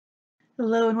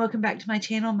Hello and welcome back to my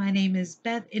channel. My name is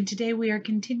Beth and today we are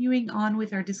continuing on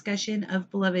with our discussion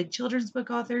of beloved children's book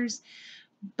authors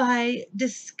by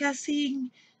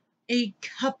discussing a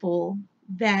couple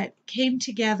that came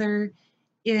together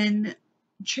in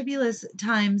tribulous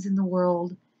times in the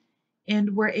world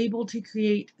and were able to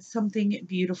create something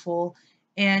beautiful,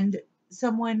 and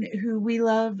someone who we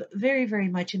love very, very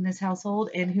much in this household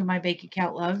and who my bank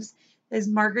account loves is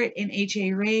Margaret and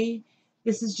H.A. Ray.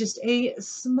 This is just a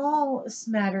small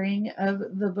smattering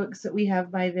of the books that we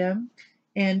have by them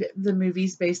and the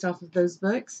movies based off of those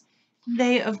books.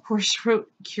 They, of course,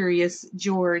 wrote Curious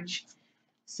George.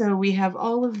 So we have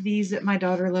all of these that my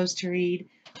daughter loves to read.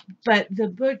 But the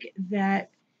book that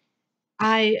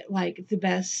I like the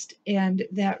best and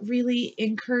that really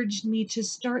encouraged me to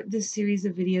start this series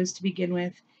of videos to begin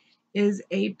with is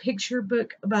a picture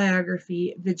book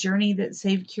biography, The Journey That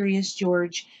Saved Curious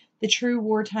George, The True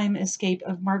Wartime Escape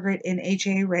of Margaret and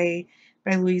H.A. Ray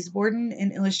by Louise Borden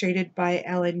and illustrated by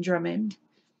Alan Drummond.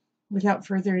 Without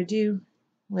further ado,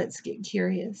 let's get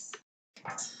curious.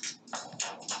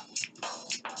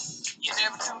 You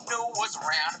never do know what's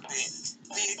around a bend.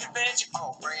 Big adventure,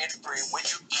 all brand free when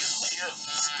you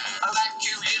curious. I like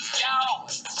curious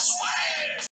George.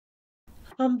 Swear!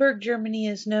 Hamburg, Germany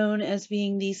is known as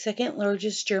being the second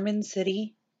largest German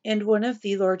city and one of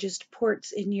the largest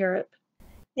ports in Europe.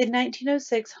 In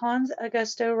 1906, Hans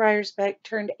Augusto Reyersbeck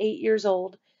turned 8 years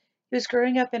old. He was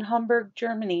growing up in Hamburg,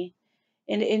 Germany,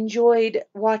 and enjoyed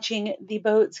watching the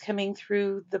boats coming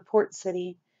through the port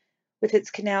city with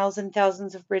its canals and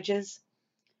thousands of bridges.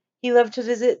 He loved to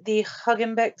visit the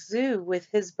Hagenbeck Zoo with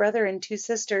his brother and 2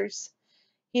 sisters.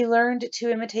 He learned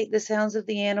to imitate the sounds of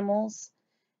the animals.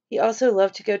 He also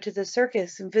loved to go to the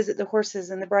circus and visit the horses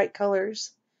and the bright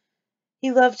colors. He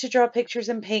loved to draw pictures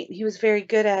and paint. He was very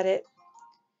good at it.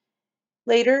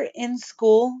 Later in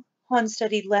school, Hans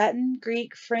studied Latin,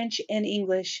 Greek, French, and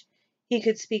English. He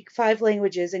could speak 5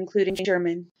 languages, including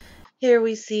German. Here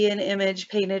we see an image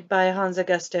painted by Hans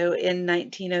Augusto in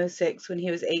 1906 when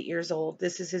he was 8 years old.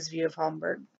 This is his view of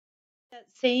Hamburg. That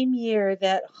same year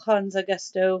that Hans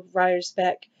Augusto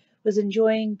Reyersbeck was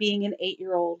enjoying being an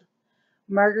 8-year-old,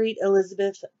 Marguerite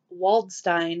Elizabeth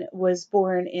Waldstein was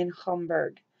born in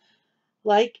Hamburg.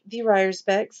 Like the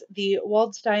Reyersbecks, the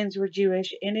Waldsteins were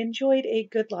Jewish and enjoyed a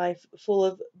good life full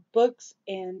of books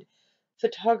and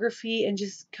photography and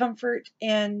just comfort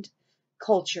and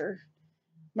culture.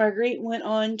 Marguerite went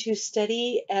on to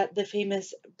study at the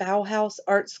famous Bauhaus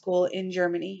Art School in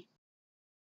Germany.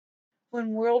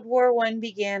 When World War I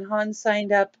began, Hans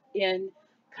signed up in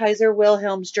Kaiser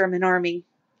Wilhelm's German army.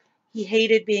 He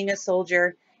hated being a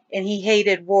soldier and he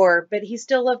hated war, but he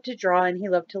still loved to draw and he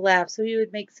loved to laugh, so he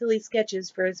would make silly sketches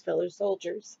for his fellow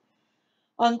soldiers.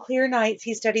 On clear nights,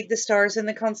 he studied the stars and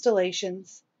the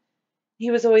constellations. He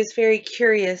was always very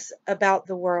curious about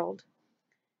the world.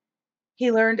 He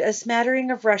learned a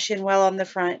smattering of Russian while on the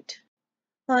front.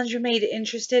 Hans remained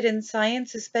interested in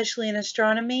science, especially in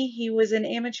astronomy. He was an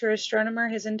amateur astronomer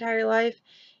his entire life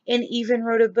and even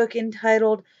wrote a book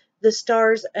entitled The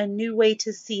Stars, A New Way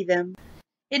to See Them.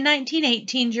 In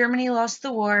 1918, Germany lost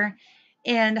the war,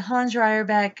 and Hans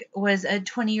Reyersbeck was a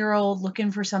 20-year-old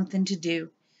looking for something to do.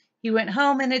 He went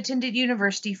home and attended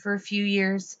university for a few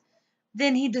years.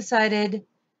 Then he decided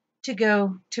to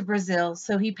go to Brazil,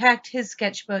 so he packed his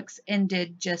sketchbooks and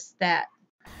did just that.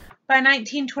 By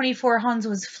 1924, Hans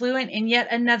was fluent in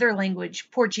yet another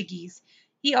language, Portuguese.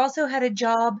 He also had a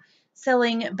job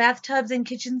selling bathtubs and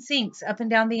kitchen sinks up and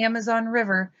down the Amazon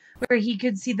River, where he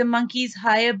could see the monkeys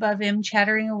high above him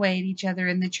chattering away at each other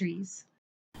in the trees.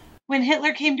 When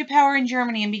Hitler came to power in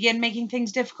Germany and began making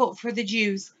things difficult for the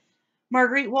Jews,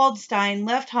 Marguerite Waldstein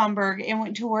left Hamburg and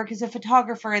went to work as a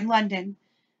photographer in London.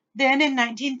 Then in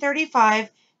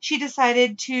 1935, she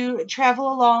decided to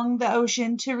travel along the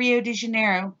ocean to Rio de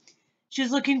Janeiro. She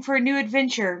was looking for a new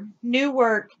adventure, new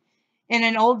work, and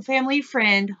an old family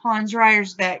friend, Hans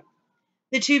Reyersbeck.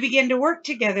 The two began to work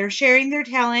together, sharing their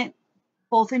talent,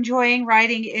 both enjoying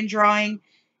writing and drawing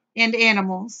and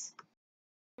animals.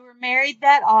 They were married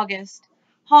that August.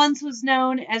 Hans was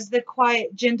known as the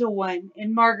quiet, gentle one,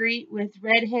 and Marguerite, with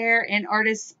red hair and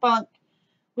artist spunk,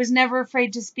 was never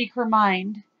afraid to speak her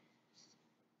mind.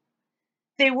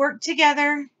 They worked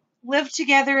together, lived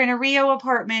together in a Rio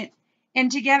apartment,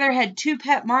 and together had 2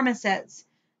 pet marmosets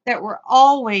that were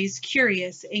always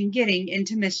curious and getting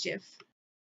into mischief.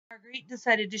 Marguerite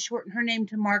decided to shorten her name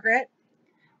to Margaret.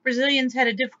 Brazilians had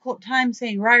a difficult time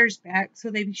saying Reyersbeck,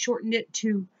 so they shortened it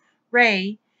to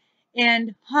Ray.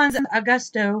 And Hans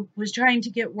Augusto was trying to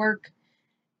get work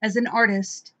as an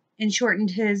artist and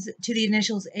shortened his to the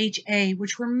initials HA,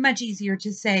 which were much easier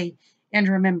to say and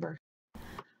remember.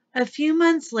 A few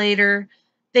months later,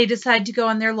 they decide to go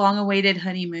on their long-awaited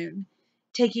honeymoon,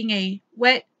 taking a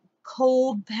wet,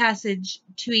 cold passage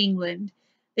to England.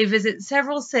 They visit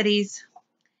several cities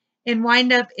and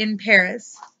wind up in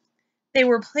Paris. They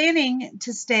were planning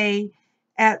to stay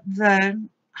at the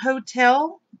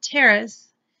Hotel Terrace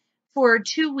for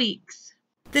 2 weeks.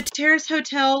 The Terrace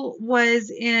Hotel was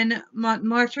in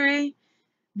Montmartre,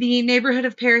 the neighborhood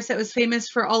of Paris that was famous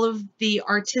for all of the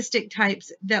artistic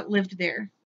types that lived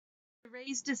there. The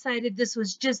Rays decided this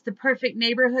was just the perfect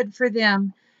neighborhood for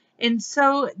them, and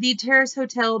so the Terrace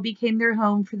Hotel became their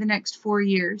home for the next 4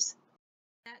 years.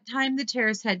 At that time, the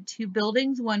Terrace had two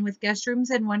buildings, one with guest rooms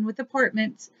and one with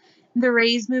apartments. The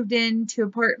Rays moved into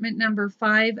apartment number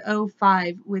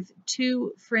 505 with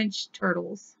two French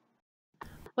turtles.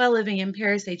 While living in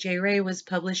Paris, A.J. Ray was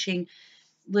publishing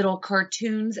little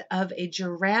cartoons of a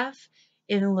giraffe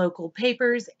in local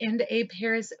papers, and a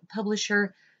Paris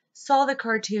publisher saw the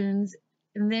cartoons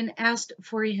and then asked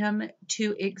for him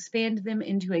to expand them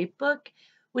into a book,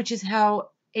 which is how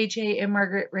H.A. and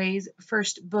Margaret Ray's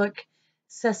first book,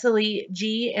 Cecily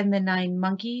G. and the Nine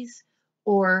Monkeys,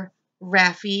 or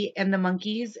Raffi and the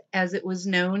Monkeys, as it was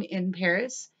known in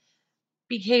Paris,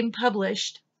 became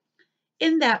published.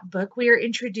 In that book, we are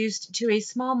introduced to a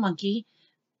small monkey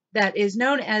that is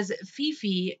known as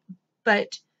Fifi,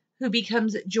 but who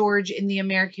becomes George in the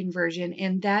American version,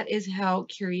 and that is how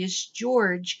Curious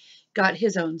George got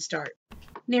his own start.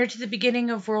 Near to the beginning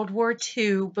of World War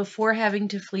II, before having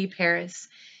to flee Paris,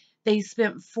 they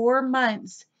spent 4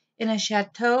 months in a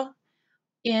chateau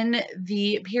in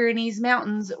the Pyrenees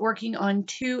Mountains working on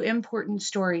two important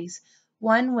stories.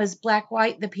 One was Black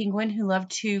White, the penguin who loved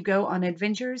to go on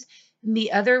adventures, and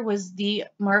the other was the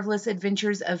marvelous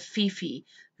adventures of Fifi,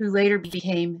 who later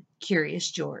became Curious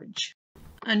George.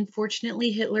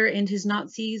 Unfortunately, Hitler and his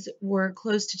Nazis were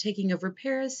close to taking over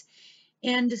Paris,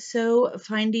 and so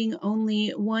finding only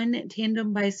one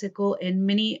tandem bicycle and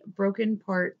many broken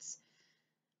parts,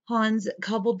 Hans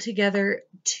cobbled together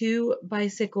two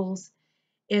bicycles,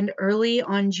 and early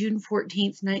on June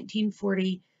 14th,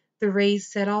 1940, the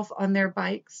Rays set off on their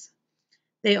bikes.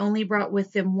 They only brought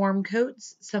with them warm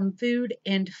coats, some food,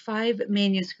 and 5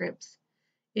 manuscripts,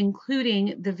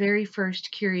 including the very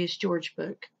first Curious George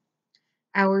book.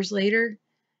 Hours later,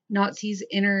 Nazis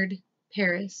entered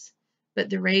Paris, but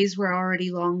the Rays were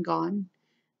already long gone.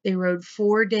 They rode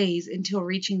 4 days until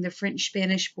reaching the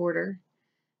French-Spanish border,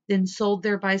 then sold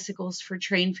their bicycles for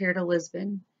train fare to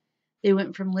Lisbon. They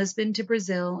went from Lisbon to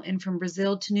Brazil, and from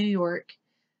Brazil to New York,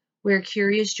 where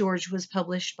Curious George was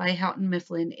published by Houghton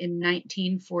Mifflin in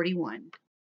 1941.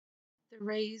 The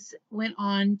Rays went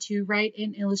on to write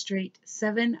and illustrate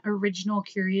 7 original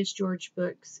Curious George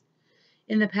books.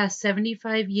 In the past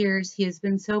 75 years, he has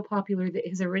been so popular that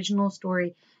his original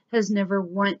story has never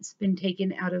once been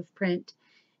taken out of print,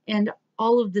 and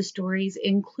all of the stories,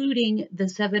 including the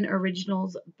 7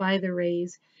 originals by the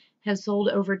Rays, have sold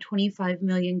over 25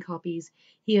 million copies.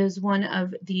 He is one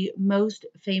of the most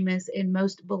famous and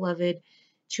most beloved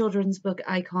children's book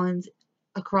icons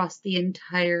across the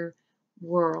entire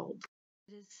world.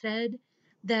 It is said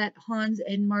that Hans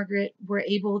and Margaret were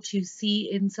able to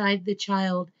see inside the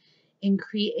child and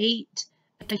create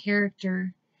a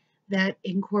character that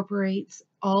incorporates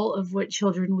all of what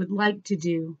children would like to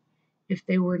do if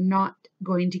they were not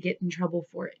going to get in trouble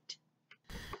for it.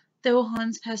 Though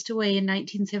Hans passed away in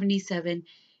 1977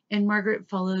 and Margaret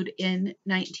followed in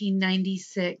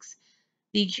 1996,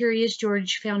 the Curious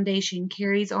George Foundation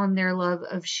carries on their love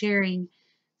of sharing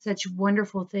such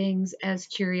wonderful things as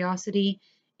curiosity,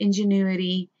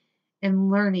 ingenuity,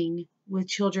 and learning with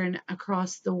children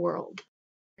across the world.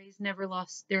 The Rays never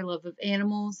lost their love of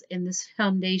animals, and this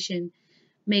foundation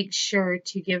makes sure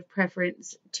to give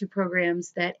preference to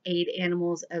programs that aid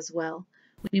animals as well.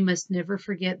 We must never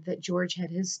forget that George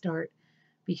had his start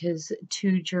because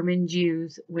 2 German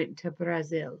Jews went to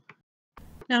Brazil.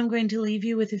 Now I'm going to leave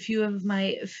you with a few of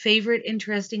my favorite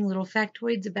interesting little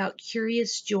factoids about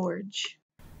Curious George.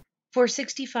 For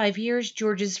 65 years,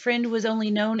 George's friend was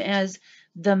only known as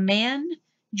the man,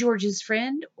 George's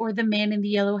friend, or the man in the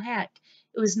yellow hat.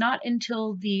 It was not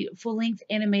until the full-length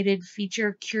animated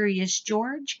feature Curious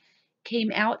George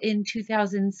came out in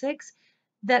 2006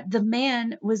 that the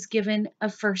man was given a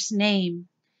first name.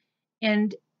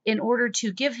 And in order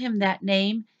to give him that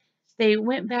name, they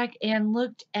went back and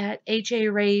looked at H.A.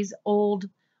 Ray's old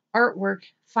artwork,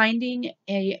 finding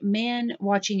a man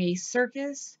watching a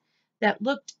circus that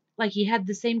looked like he had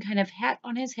the same kind of hat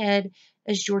on his head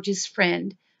as George's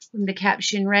friend. When the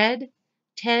caption read,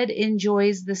 "Ted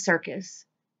enjoys the circus,"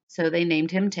 so they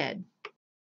named him Ted.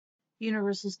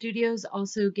 Universal Studios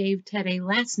also gave Ted a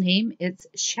last name. It's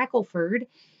Shackelford,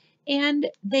 and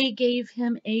they gave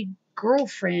him a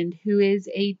girlfriend who is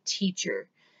a teacher.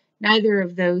 Neither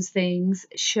of those things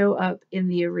show up in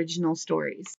the original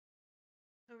stories.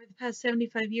 Over the past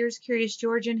 75 years, Curious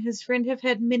George and his friend have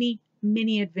had many,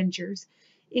 many adventures,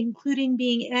 including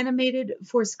being animated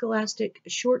for Scholastic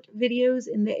short videos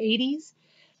in the 80s,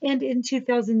 and in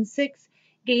 2006,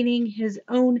 gaining his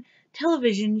own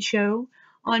television show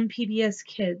on PBS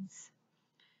Kids.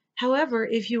 However,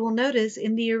 if you will notice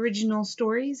in the original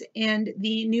stories and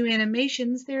the new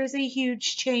animations, there is a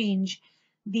huge change.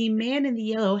 The man in the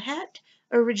yellow hat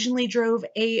originally drove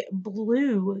a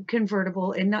blue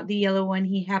convertible and not the yellow one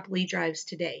he happily drives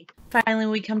today. Finally,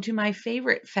 we come to my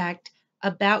favorite fact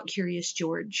about Curious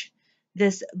George.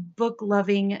 This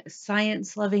book-loving,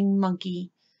 science-loving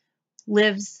monkey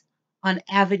lives on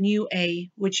Avenue A,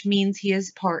 which means he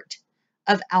is part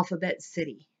of Alphabet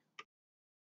City.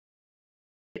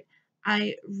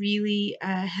 I really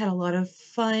had a lot of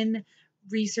fun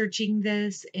researching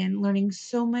this and learning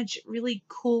so much really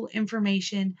cool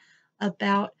information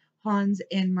about Hans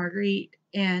and Marguerite,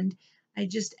 and I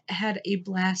just had a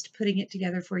blast putting it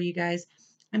together for you guys.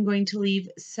 I'm going to leave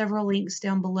several links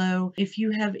down below. If you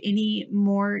have any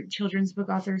more children's book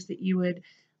authors that you would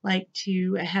like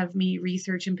to have me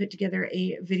research and put together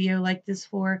a video like this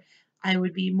for, I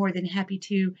would be more than happy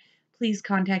to. Please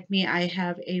contact me. I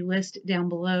have a list down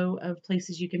below of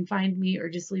places you can find me, or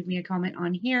just leave me a comment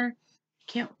on here.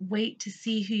 Can't wait to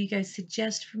see who you guys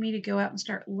suggest for me to go out and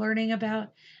start learning about.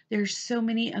 There's so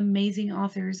many amazing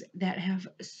authors that have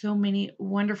so many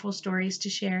wonderful stories to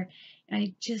share, and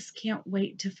I just can't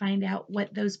wait to find out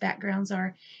what those backgrounds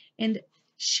are and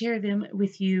share them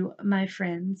with you, my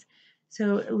friends.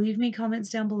 So leave me comments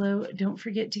down below. Don't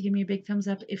forget to give me a big thumbs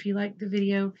up if you liked the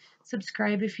video.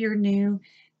 Subscribe if you're new,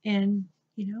 and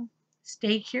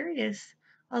stay curious.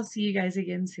 I'll see you guys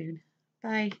again soon.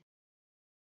 Bye.